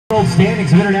World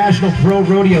standings of International Pro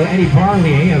Rodeo, Eddie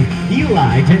Parley of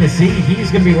Eli, Tennessee. He's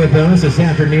going to be with us this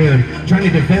afternoon, trying to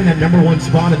defend that #1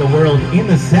 spot in the world in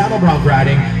the saddle bronc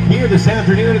riding here this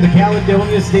afternoon in the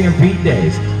Caledonia Stampede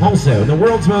Days. Also, in the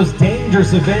world's most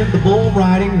dangerous event, the bull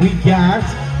riding, we got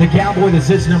the cowboy that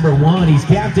sits #1. He's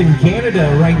Captain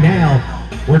Canada right now.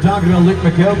 We're talking about Luke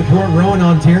McCobb of Port Rowan,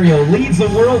 Ontario. Leads the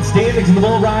world standings in the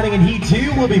bull riding, and he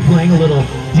too will be playing a little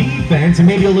defense and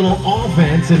maybe a little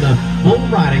offense in the bull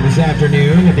riding this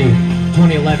afternoon at the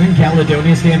 2011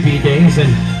 Caledonia Stampede Days.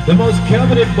 And the most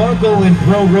coveted buckle in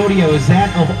pro rodeo is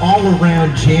that of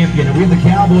all-around champion. And we have the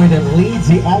cowboy that leads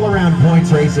the all-around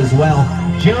points race as well.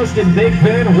 Justin Big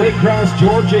Ben of Waycross,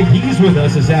 Georgia. He's with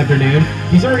us this afternoon.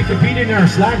 He's already competed in our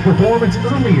slack performance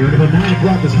earlier at about 9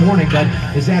 o'clock this morning, but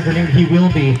this afternoon he will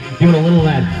be doing a little of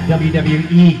that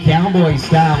WWE cowboy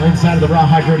style inside of the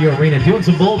Rawhide Rodeo Arena, doing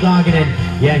some bulldogging,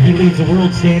 and yeah, he leads the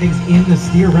world standings in the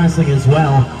steer wrestling as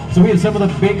well. So we have some of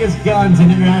the biggest guns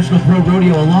in International Pro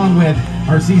Rodeo, along with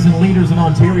our season leaders of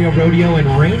Ontario Rodeo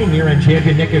and reigning year-end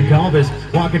champion Nick Goncalves,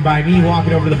 walking by me,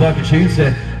 walking over to the bucket chutes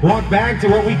to walk back to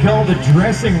what we call the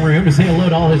dressing room to say hello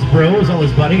to all his bros, all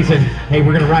his buddies, and hey,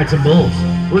 we're going to ride some bulls.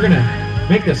 We're going to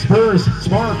make the Spurs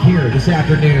spark here this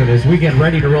afternoon as we get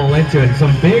ready to roll into it.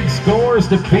 Some big scores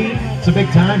to beat, some big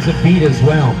times to beat as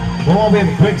well. Well, while we have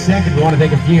a quick second, we want to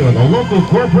thank a few of the local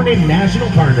corporate and national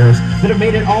partners that have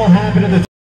made it all happen in the